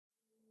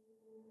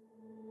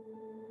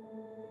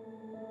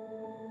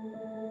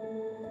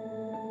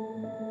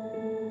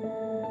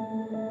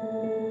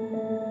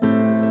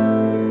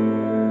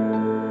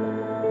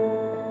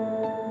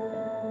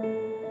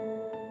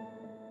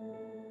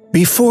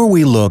Before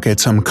we look at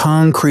some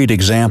concrete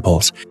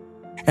examples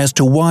as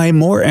to why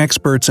more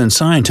experts and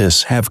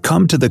scientists have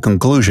come to the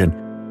conclusion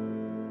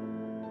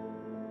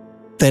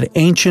that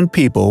ancient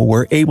people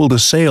were able to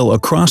sail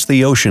across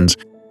the oceans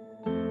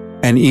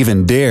and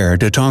even dare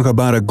to talk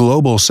about a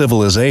global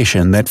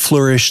civilization that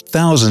flourished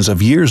thousands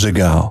of years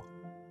ago,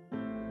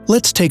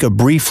 let's take a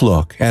brief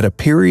look at a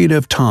period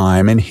of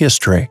time in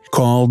history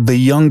called the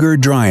Younger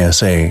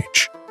Dryas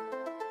Age.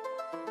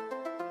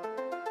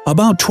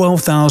 About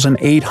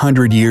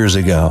 12,800 years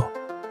ago,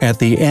 at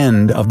the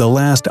end of the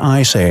last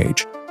ice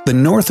age, the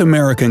North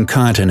American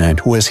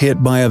continent was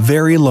hit by a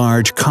very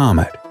large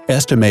comet,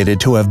 estimated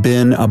to have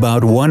been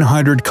about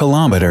 100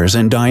 kilometers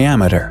in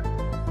diameter.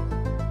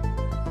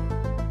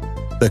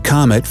 The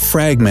comet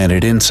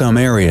fragmented in some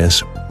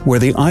areas where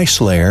the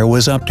ice layer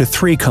was up to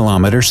 3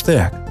 kilometers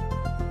thick.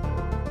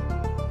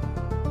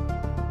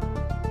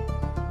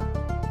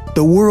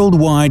 The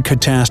worldwide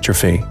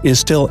catastrophe is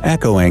still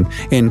echoing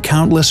in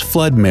countless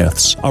flood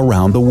myths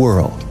around the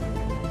world.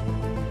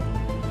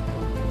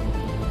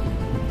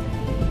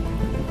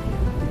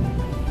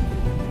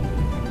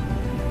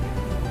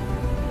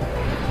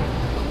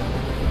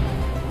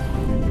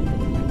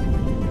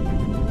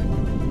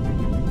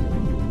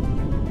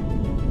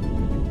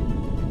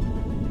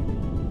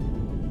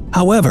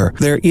 However,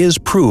 there is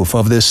proof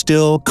of this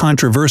still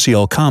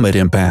controversial comet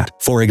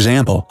impact. For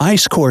example,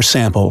 ice core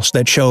samples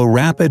that show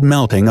rapid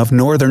melting of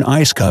northern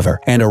ice cover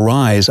and a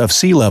rise of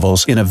sea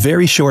levels in a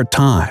very short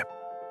time.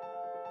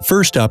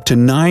 First up to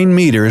 9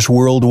 meters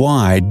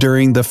worldwide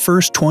during the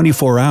first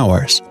 24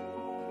 hours.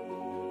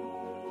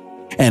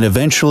 And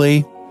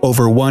eventually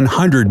over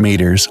 100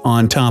 meters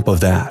on top of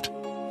that.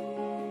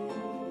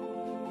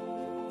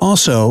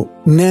 Also,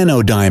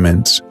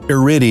 nanodiamonds,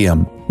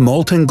 iridium,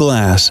 molten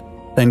glass,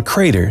 and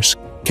craters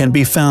can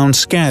be found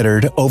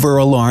scattered over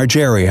a large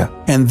area,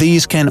 and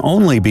these can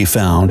only be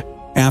found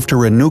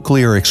after a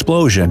nuclear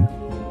explosion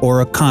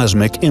or a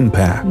cosmic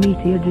impact.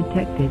 Meteor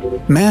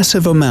detected.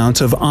 Massive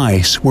amounts of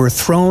ice were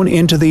thrown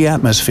into the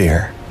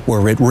atmosphere,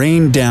 where it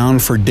rained down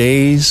for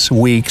days,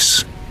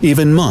 weeks,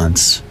 even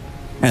months,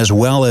 as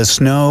well as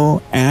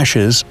snow,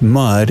 ashes,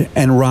 mud,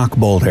 and rock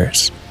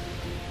boulders.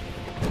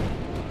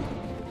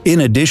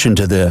 In addition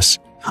to this,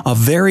 a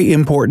very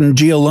important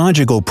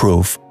geological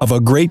proof of a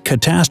great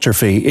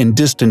catastrophe in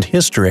distant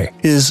history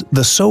is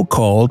the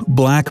so-called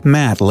black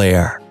mat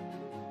layer.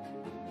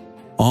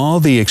 All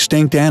the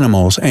extinct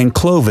animals and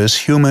Clovis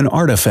human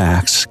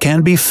artifacts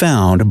can be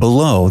found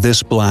below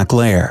this black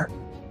layer.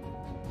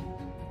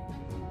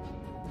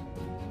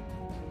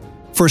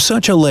 For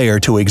such a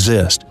layer to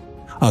exist,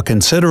 a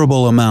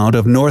considerable amount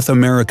of North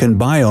American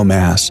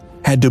biomass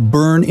had to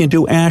burn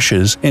into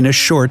ashes in a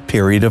short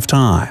period of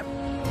time.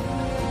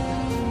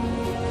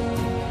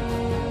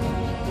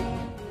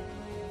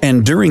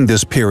 And during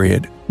this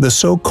period, the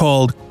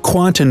so-called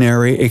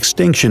quaternary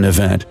extinction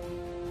event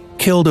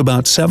killed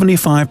about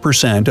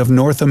 75% of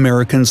North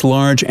America's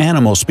large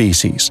animal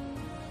species,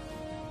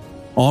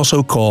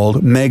 also called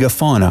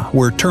megafauna,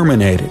 were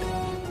terminated,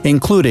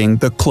 including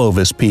the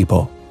Clovis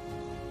people.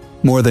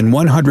 More than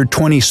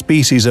 120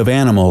 species of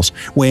animals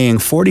weighing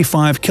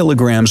 45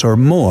 kilograms or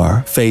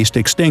more faced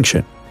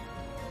extinction.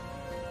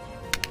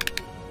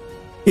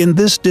 In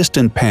this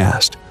distant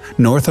past,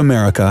 North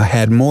America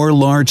had more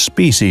large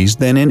species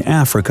than in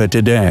Africa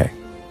today.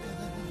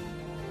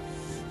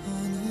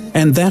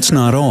 And that's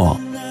not all.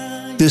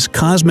 This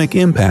cosmic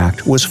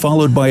impact was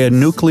followed by a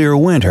nuclear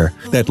winter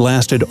that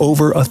lasted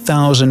over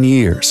 1,000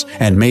 years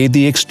and made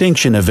the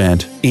extinction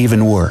event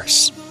even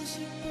worse.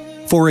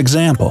 For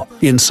example,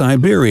 in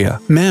Siberia,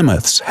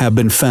 mammoths have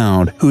been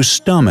found whose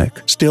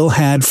stomach still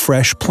had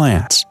fresh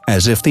plants,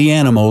 as if the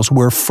animals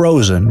were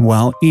frozen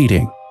while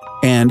eating.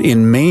 And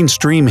in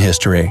mainstream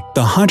history,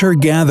 the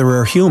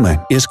hunter-gatherer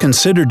human is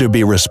considered to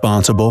be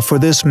responsible for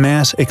this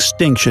mass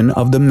extinction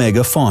of the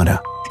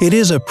megafauna. It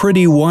is a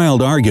pretty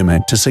wild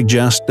argument to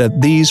suggest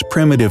that these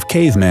primitive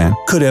cavemen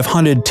could have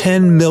hunted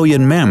 10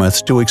 million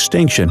mammoths to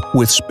extinction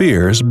with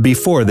spears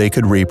before they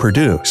could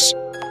reproduce.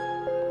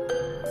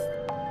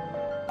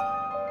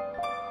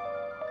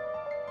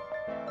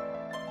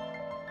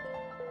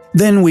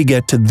 Then we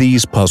get to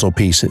these puzzle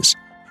pieces,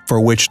 for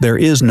which there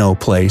is no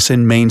place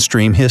in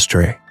mainstream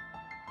history.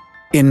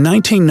 In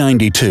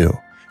 1992,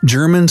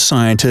 German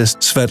scientist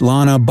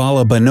Svetlana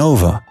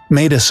Balabanova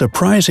made a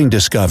surprising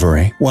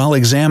discovery while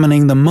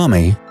examining the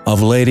mummy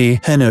of Lady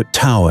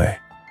Henut-Taue.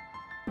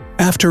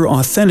 After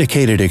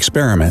authenticated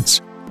experiments,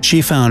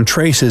 she found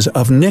traces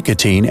of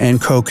nicotine and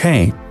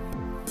cocaine,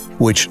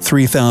 which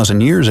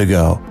 3,000 years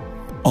ago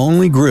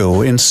only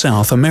grew in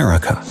South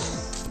America.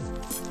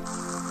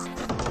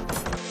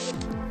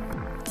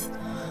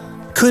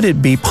 Could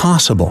it be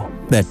possible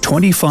that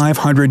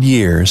 2,500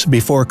 years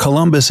before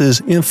Columbus's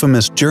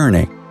infamous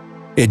journey,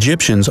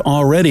 Egyptians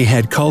already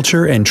had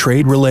culture and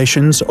trade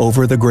relations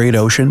over the great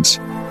oceans?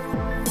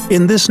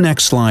 In this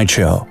next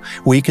slideshow,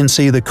 we can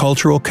see the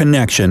cultural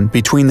connection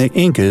between the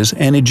Incas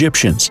and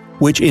Egyptians,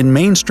 which in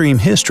mainstream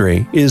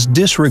history is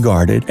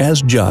disregarded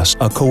as just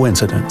a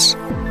coincidence.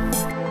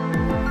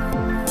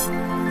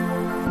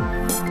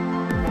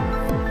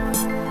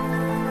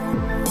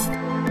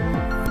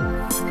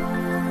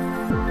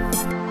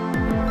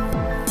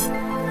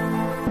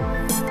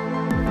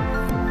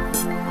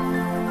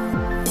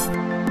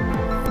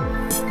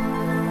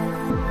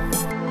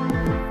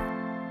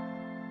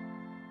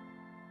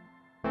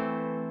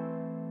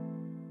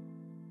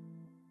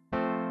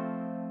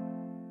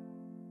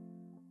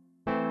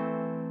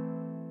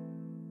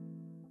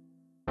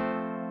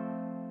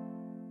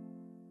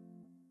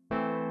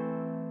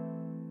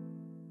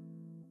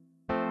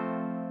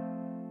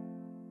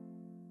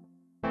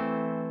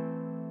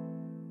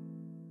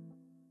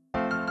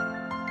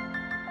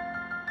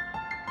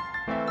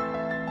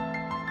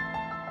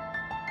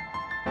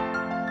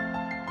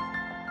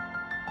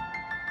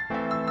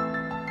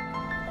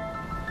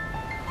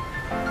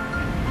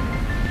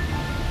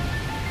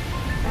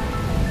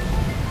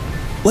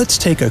 let's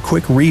take a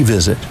quick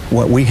revisit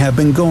what we have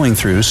been going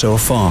through so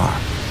far.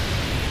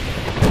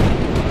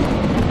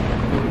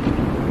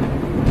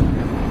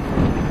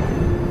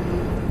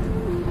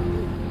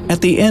 At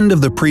the end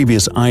of the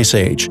previous ice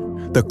age,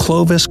 the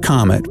Clovis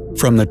comet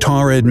from the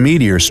Taurid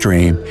meteor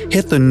stream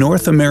hit the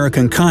North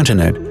American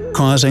continent,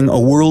 causing a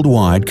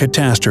worldwide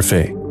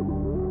catastrophe.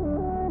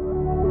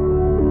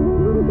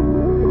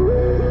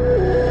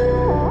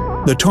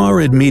 The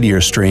Taurid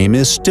meteor stream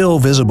is still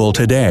visible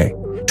today,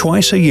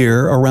 twice a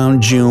year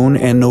around June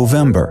and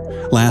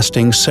November,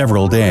 lasting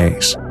several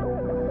days.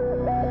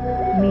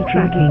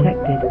 Meteor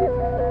detected.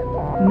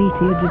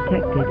 Meteor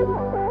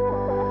detected.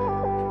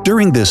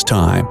 During this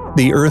time,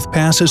 the Earth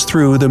passes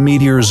through the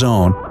meteor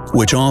zone,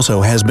 which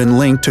also has been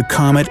linked to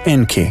Comet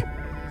Encke.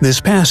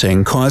 This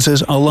passing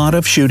causes a lot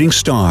of shooting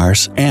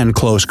stars and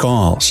close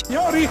calls.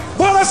 Signori,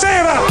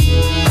 buonasera!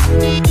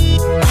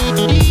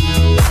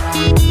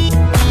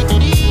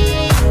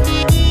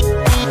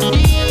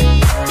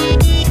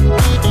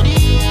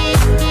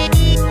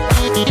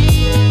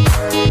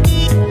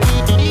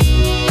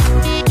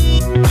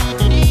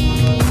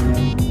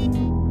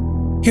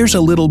 Here's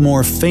a little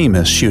more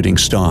famous shooting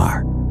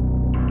star.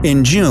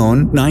 In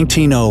June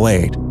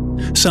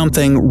 1908,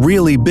 something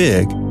really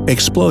big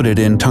exploded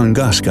in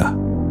Tunguska.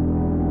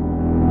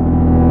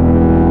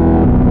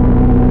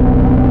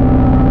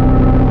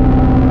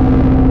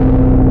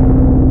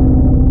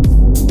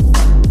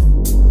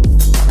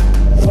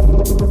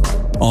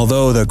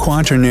 Although the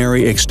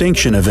Quaternary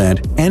extinction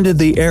event ended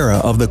the era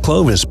of the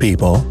Clovis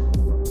people,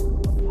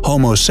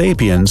 Homo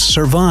sapiens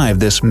survived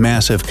this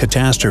massive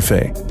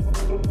catastrophe.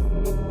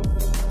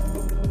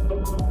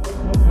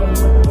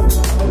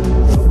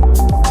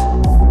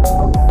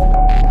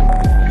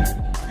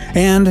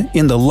 And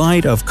in the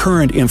light of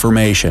current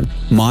information,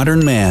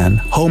 modern man,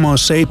 Homo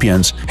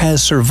sapiens,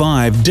 has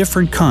survived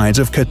different kinds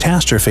of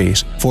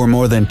catastrophes for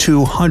more than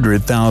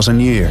 200,000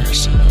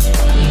 years.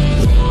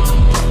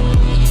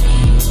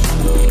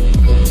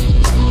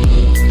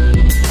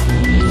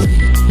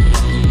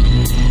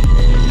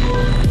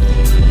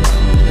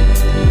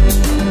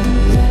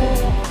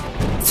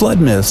 Flood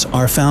myths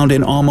are found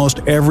in almost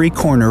every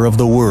corner of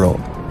the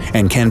world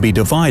and can be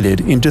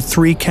divided into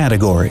three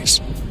categories.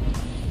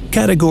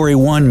 Category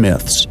 1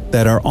 myths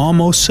that are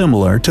almost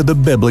similar to the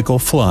biblical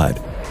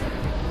flood.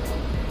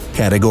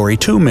 Category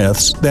 2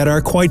 myths that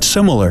are quite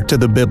similar to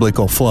the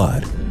biblical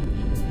flood.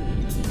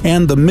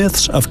 And the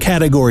myths of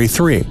Category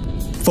 3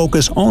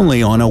 focus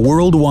only on a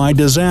worldwide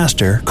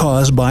disaster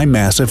caused by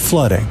massive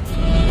flooding.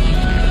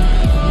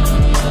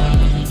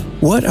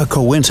 What a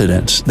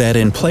coincidence that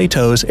in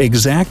Plato's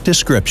exact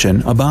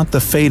description about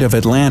the fate of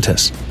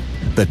Atlantis,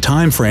 the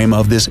time frame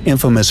of this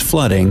infamous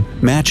flooding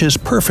matches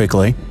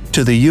perfectly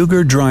to the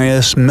Younger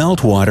Dryas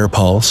meltwater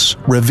pulse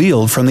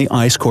revealed from the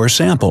ice core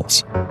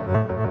samples.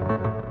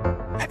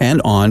 And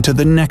on to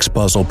the next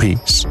puzzle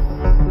piece.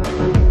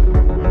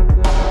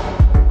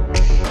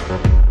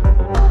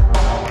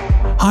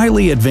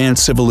 Highly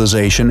advanced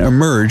civilization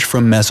emerged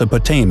from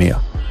Mesopotamia.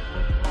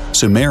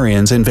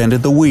 Sumerians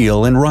invented the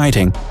wheel and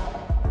writing.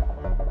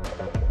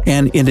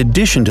 And in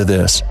addition to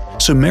this,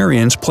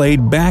 Sumerians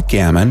played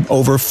backgammon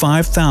over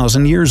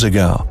 5,000 years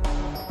ago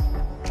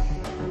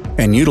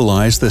and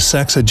utilized the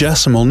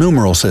sexagesimal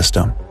numeral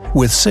system,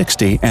 with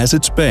 60 as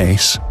its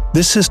base.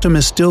 This system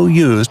is still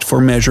used for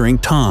measuring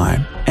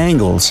time,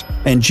 angles,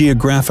 and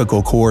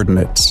geographical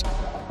coordinates.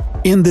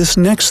 In this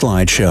next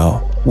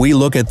slideshow, we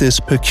look at this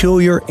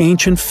peculiar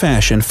ancient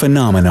fashion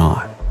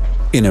phenomenon.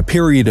 In a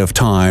period of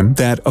time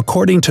that,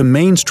 according to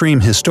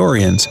mainstream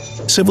historians,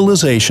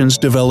 civilizations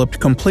developed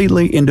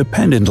completely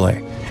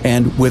independently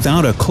and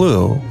without a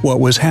clue what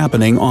was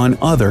happening on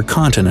other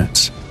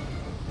continents.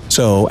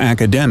 So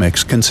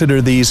academics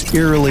consider these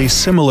eerily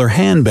similar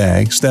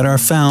handbags that are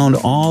found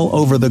all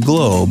over the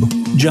globe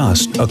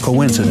just a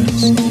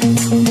coincidence.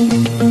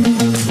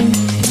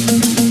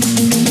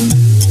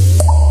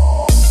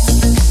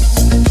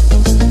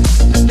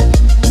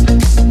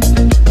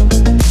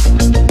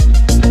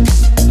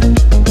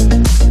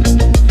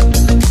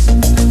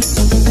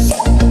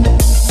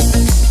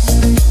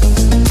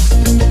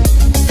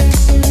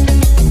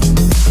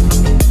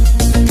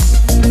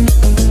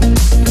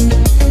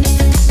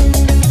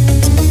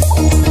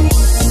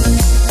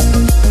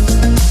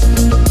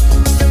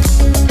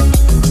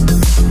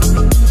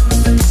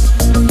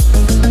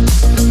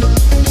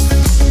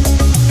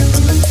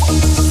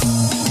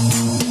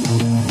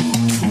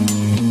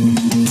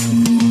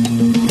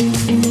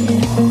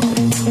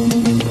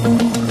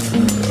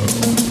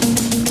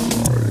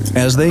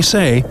 As they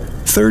say,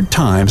 third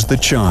time's the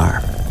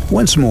charm.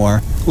 Once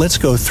more, let's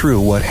go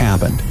through what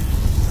happened.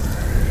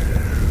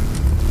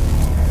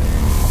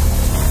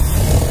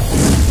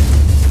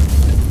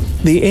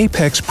 The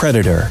apex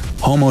predator,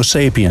 Homo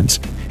sapiens,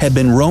 had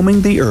been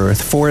roaming the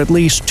Earth for at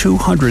least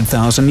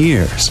 200,000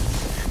 years,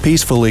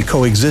 peacefully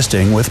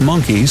coexisting with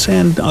monkeys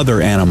and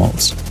other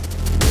animals.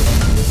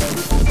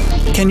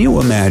 Can you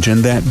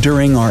imagine that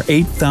during our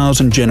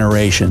 8,000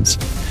 generations,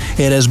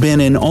 It has been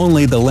in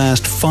only the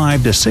last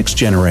 5 to 6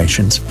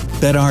 generations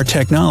that our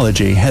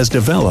technology has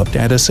developed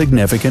at a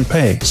significant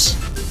pace.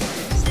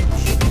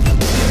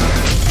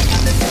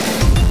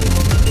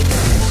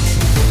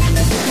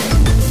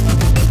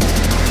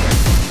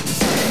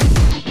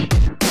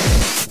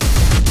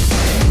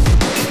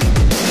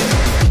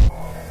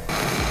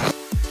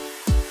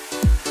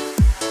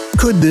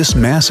 Could this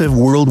massive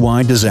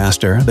worldwide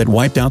disaster that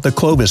wiped out the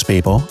Clovis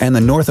people and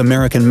the North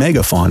American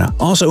megafauna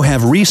also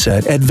have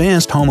reset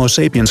advanced Homo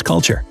sapiens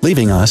culture,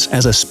 leaving us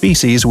as a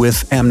species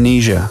with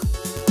amnesia?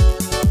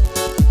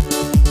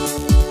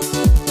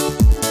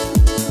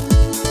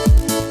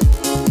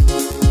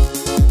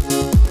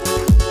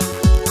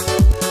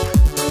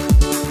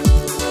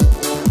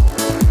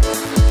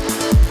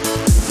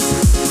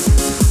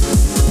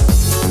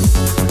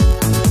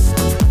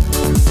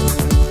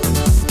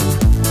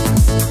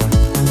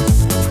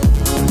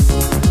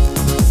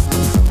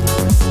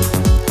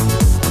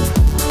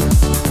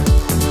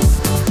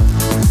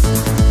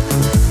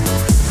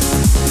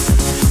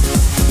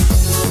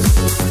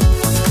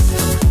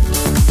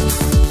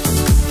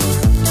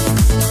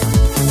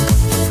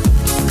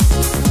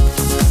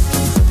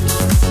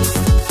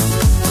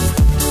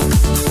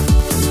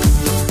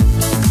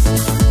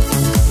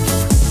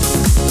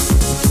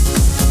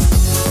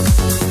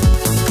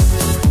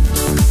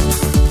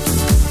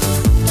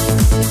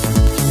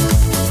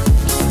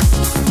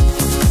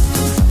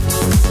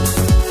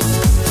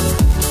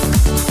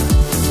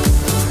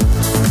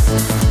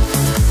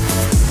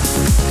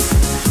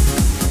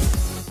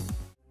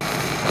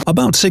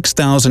 About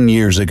 6,000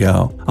 years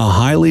ago, a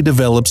highly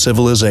developed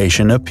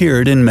civilization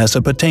appeared in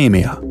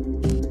Mesopotamia.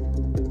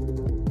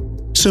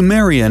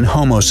 Sumerian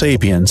Homo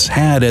sapiens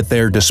had at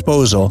their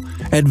disposal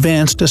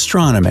advanced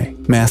astronomy,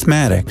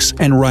 mathematics,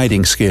 and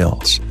writing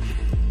skills.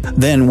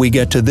 Then we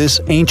get to this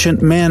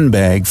ancient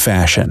man-bag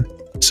fashion: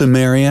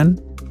 Sumerian,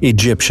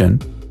 Egyptian,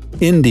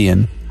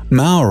 Indian,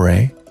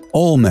 Maori,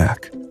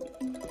 Olmec.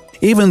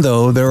 Even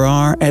though there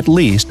are at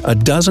least a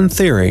dozen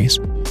theories,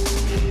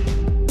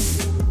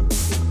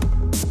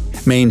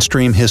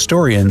 mainstream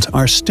historians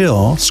are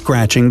still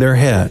scratching their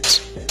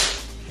heads.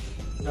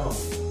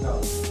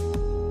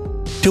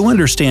 To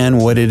understand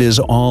what it is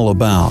all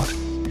about,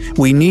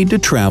 we need to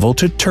travel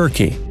to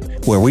Turkey,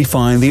 where we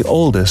find the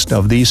oldest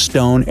of these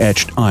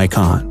stone-etched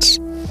icons.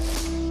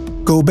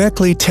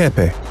 Göbekli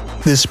Tepe,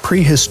 this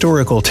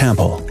prehistorical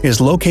temple,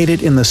 is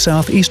located in the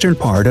southeastern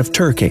part of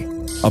Turkey,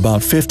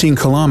 about 15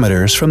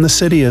 kilometers from the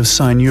city of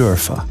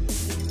Yrjö.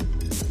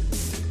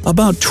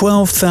 About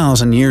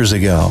 12,000 years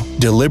ago,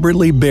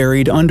 deliberately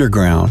buried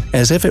underground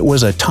as if it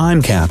was a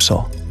time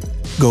capsule,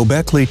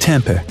 Göbekli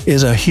Tepe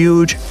is a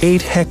huge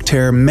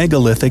 8-hectare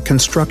megalithic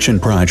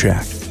construction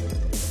project.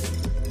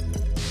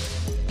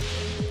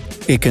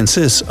 It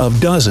consists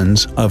of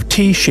dozens of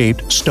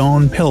T-shaped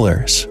stone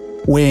pillars,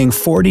 weighing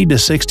 40 to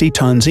 60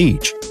 tons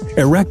each,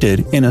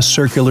 erected in a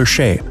circular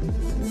shape.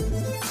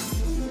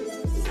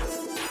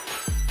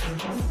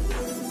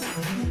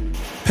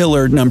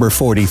 Pillar number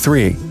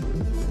 43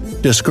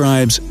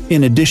 describes,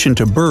 in addition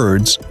to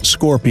birds,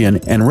 scorpion,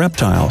 and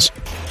reptiles,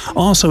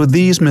 also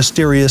these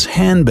mysterious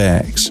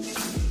handbags.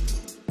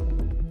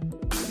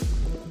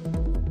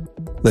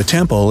 The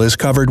temple is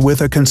covered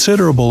with a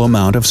considerable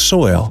amount of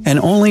soil, and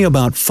only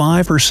about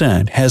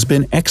 5% has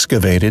been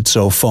excavated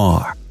so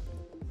far.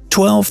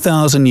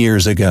 12,000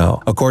 years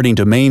ago, according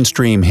to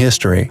mainstream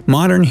history,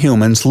 modern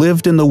humans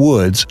lived in the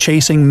woods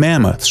chasing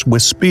mammoths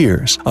with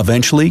spears,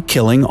 eventually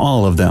killing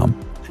all of them.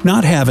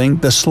 Not having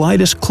the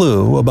slightest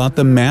clue about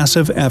the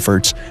massive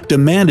efforts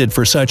demanded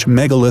for such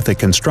megalithic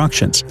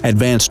constructions,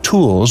 advanced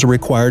tools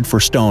required for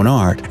stone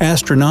art,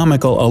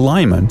 astronomical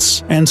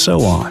alignments, and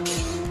so on.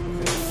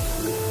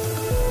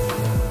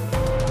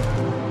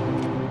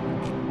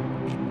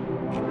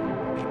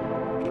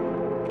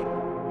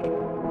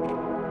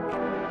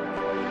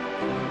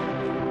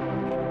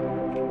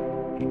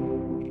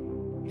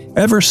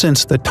 Ever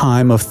since the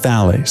time of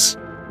Thales,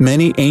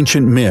 many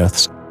ancient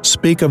myths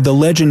speak of the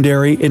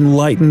legendary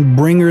enlightened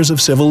bringers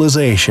of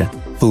civilization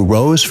who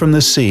rose from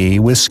the sea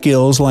with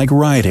skills like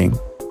writing,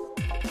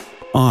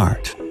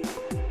 art,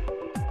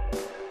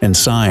 and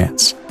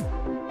science.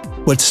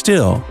 But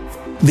still,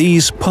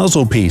 these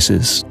puzzle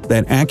pieces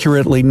that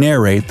accurately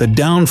narrate the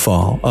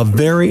downfall of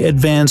very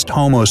advanced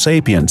Homo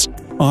sapiens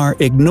are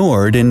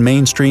ignored in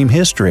mainstream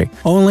history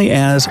only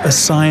as a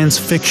science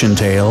fiction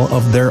tale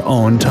of their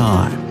own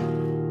time.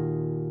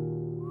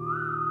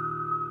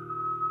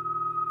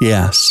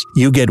 Yes,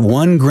 you get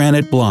one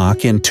granite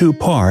block in 2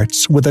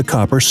 parts with a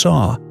copper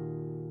saw.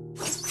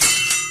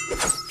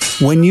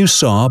 When you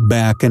saw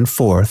back and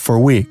forth for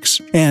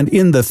weeks, and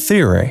in the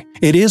theory,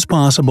 it is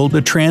possible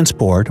to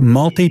transport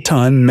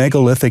multi-ton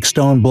megalithic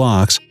stone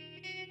blocks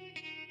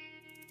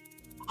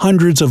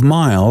hundreds of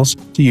miles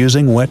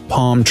using wet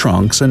palm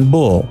trunks and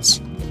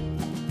bulls.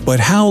 But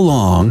how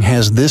long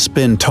has this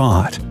been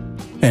taught?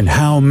 And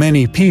how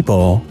many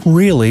people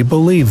really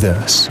believe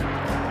this?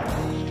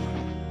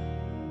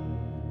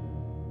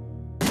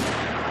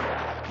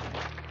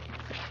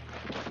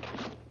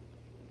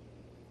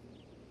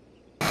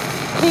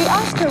 The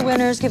Oscar winner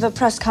governors give a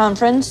press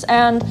conference,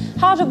 and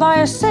how to buy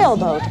a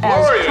sailboat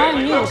as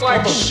prime news. Look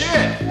like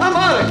shit. I'm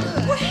on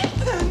it. What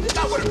happened?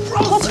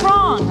 What's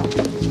wrong?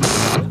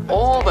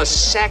 All the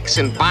sex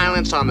and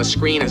violence on the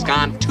screen has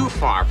gone too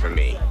far for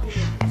me.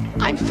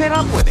 I'm fed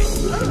up with it.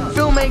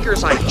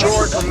 Filmmakers like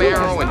George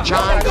Romero and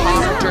John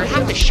Carpenter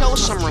have to show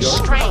some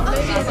restraint.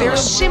 They're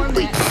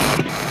simply...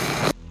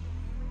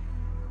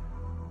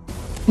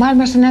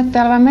 Maailmassa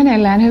näyttää olevan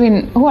meneillään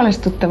hyvin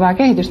huolestuttavaa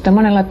kehitystä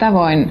monella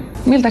tavoin.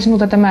 Miltä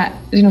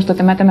sinusta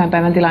tämä tämän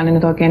päivän tilanne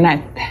nyt oikein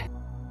näyttää?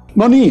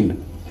 No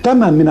niin,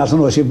 tämän minä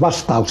sanoisin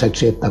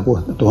vastaukseksi, että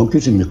tuohon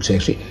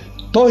kysymykseksi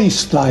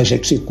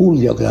toistaiseksi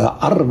kuljetaan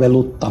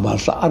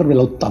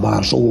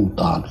arveluttavaan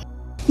suuntaan.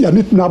 Ja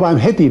nyt minä vain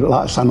heti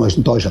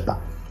sanoisin toisaalta.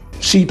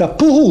 Siitä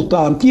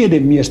puhutaan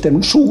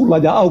tiedemiesten suulla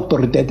ja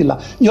auktoriteetilla,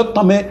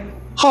 jotta me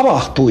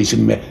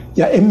havahtuisimme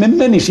ja emme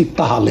menisi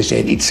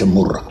tahalliseen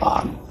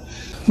itsemurhaan.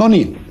 No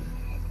niin,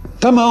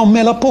 tämä on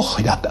meillä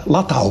pohjat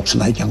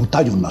latauksena ikään kuin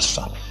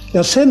tajunnassa.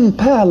 Ja sen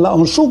päällä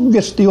on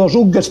suggestio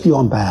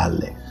suggestion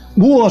päälle.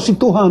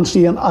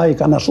 Vuosituhansien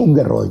aikana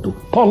suggeroitu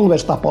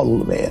polvesta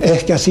polveen.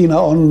 Ehkä siinä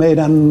on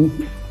meidän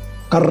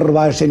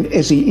karvaisen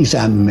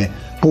esi-isämme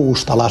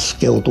puusta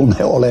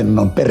laskeutuneen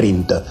olennon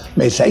perintö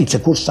meissä itse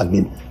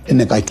kussakin,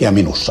 ennen kaikkea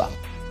minussa.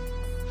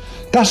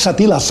 Tässä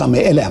tilassa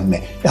me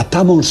elämme ja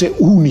tämä on se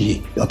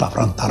uni, jota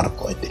Frank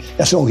tarkoitti.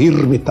 Ja se on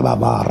hirvittävän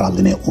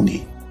vaarallinen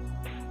uni.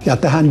 Ja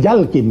tähän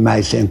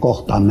jälkimmäiseen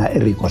kohtaan mä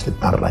erikoisesti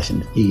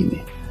tarraisin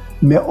kiinni.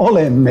 Me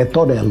olemme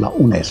todella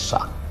unessa,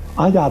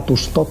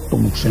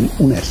 ajatustottumuksen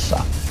unessa.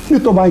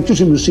 Nyt on vain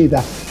kysymys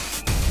siitä,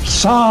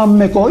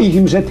 saammeko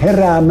ihmiset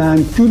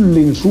heräämään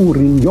kyllin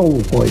suurin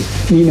joukoin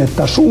niin,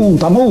 että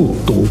suunta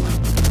muuttuu.